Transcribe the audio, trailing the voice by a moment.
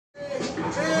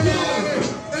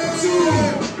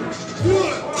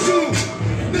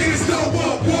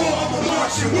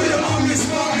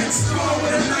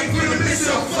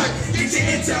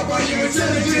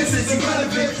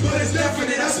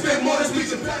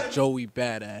Joey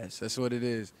Badass, that's what it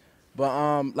is.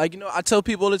 But like, you know, I tell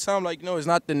people all the time, like, you know, it's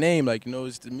not the name, like, you know,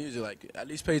 it's the music. Like, at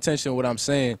least pay attention to what I'm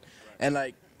saying. And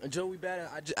like Joey Bada,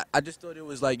 I just thought it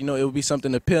was like, you know, it would be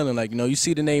something appealing. Like, you know, you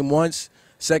see the name once,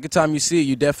 second time you see it,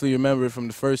 you definitely remember it from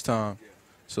the first time.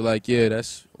 So like, yeah,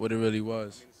 that's what it really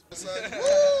was.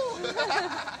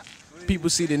 People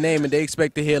see the name and they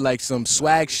expect to hear like some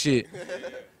swag shit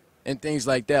and things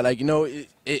like that. Like, you know,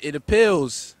 it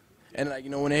appeals. And like, you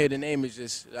know, when they hear the name, it's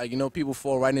just like, you know, people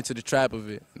fall right into the trap of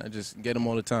it. And I just get them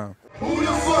all the time. Who the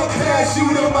fuck passed you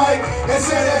the mic and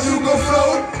said that you could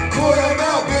float? Call them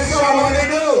out, bitch, I wanna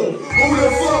know. Who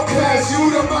the fuck passed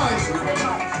you the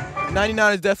mic?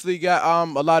 99 has definitely got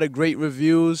a lot of great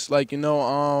reviews. Like, you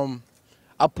know,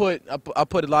 I put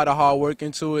a lot of hard work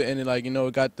into it, and it, like, you know,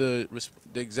 it got the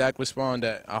exact response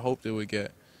that I hoped it would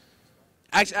get.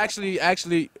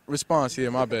 Actually, response here,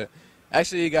 my bad.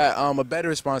 Actually, it got a better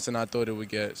response than I thought it would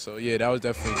get. So yeah, that was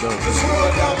definitely dope. It's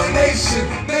world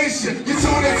domination, nation. You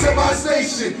tune into my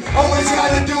station. Always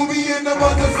gotta do me in the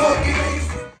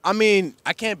motherfucking. I mean,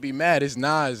 I can't be mad. It's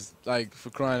Nas, like, for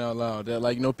crying out loud. That,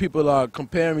 like, you know, people are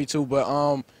comparing me to, but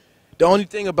the only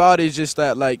thing about it is just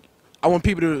that, like, I want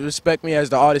people to respect me as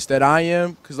the artist that I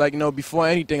am, because, like, you know, before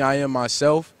anything, I am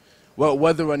myself. Well,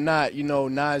 whether or not, you know,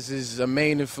 Nas is a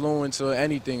main influence or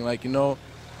anything, like, you know,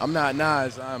 I'm not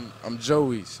Nas, I'm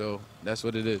Joey, so that's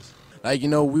what it is. Like, you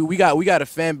know, we got a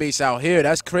fan base out here.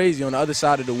 That's crazy on the other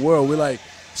side of the world. We're, like,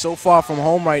 so far from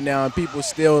home right now, and people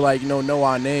still, like, you know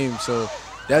our name, so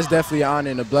that's definitely an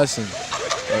honor and a blessing.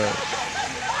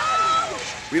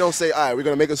 We don't say, all right, we're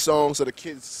going to make a song so the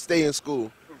kids stay in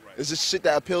school. It's just shit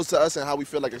that appeals to us and how we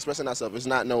feel like expressing ourselves. It's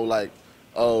not no, like,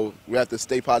 oh, we have to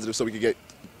stay positive so we can get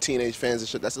teenage fans and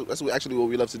shit. That's actually what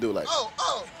we love to do. Like,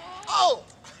 Oh!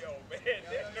 Yo, man,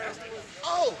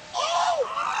 oh!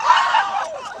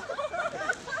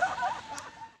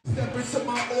 Step into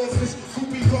my office,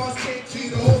 groupie cars can't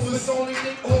keep the office. Only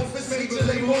in office, make the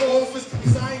label office.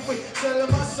 Cause I ain't wait, selling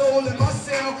my soul and my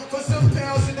sound for some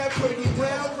pounds in that pretty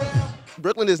brown round.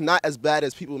 Brooklyn is not as bad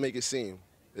as people make it seem.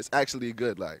 It's actually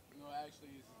good, like. No,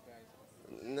 actually, it's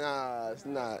bad. Nah, it's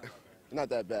not. Not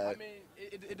that bad. I mean,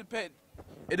 it depends.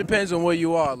 It depends on where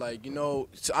you are. Like, you know,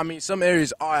 I mean, some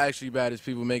areas are actually bad as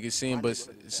people make it seem, but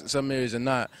some areas are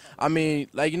not. I mean,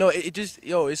 like, you know, it just,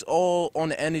 yo, it's all on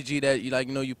the energy that you, like,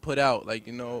 you know, you put out. Like,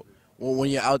 you know, when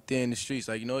you're out there in the streets,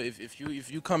 like, you know, if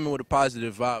you come in with a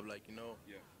positive vibe, like, you know,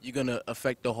 you're gonna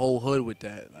affect the whole hood with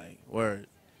that, like, word.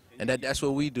 And that's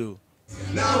what we do.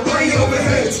 Now I'm way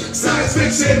overhead, science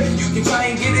fiction. You can try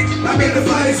and get it, I'm in the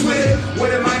finest with it.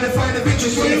 What am I to find the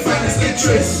interest when you find this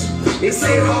interest? They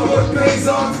say hard work pays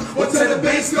off. Or tell the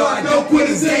base guard, don't quit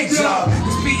his day job.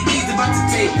 This beat easy about to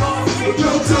take off. With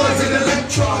protons and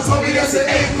electrons, homie, that's an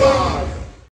A-bomb.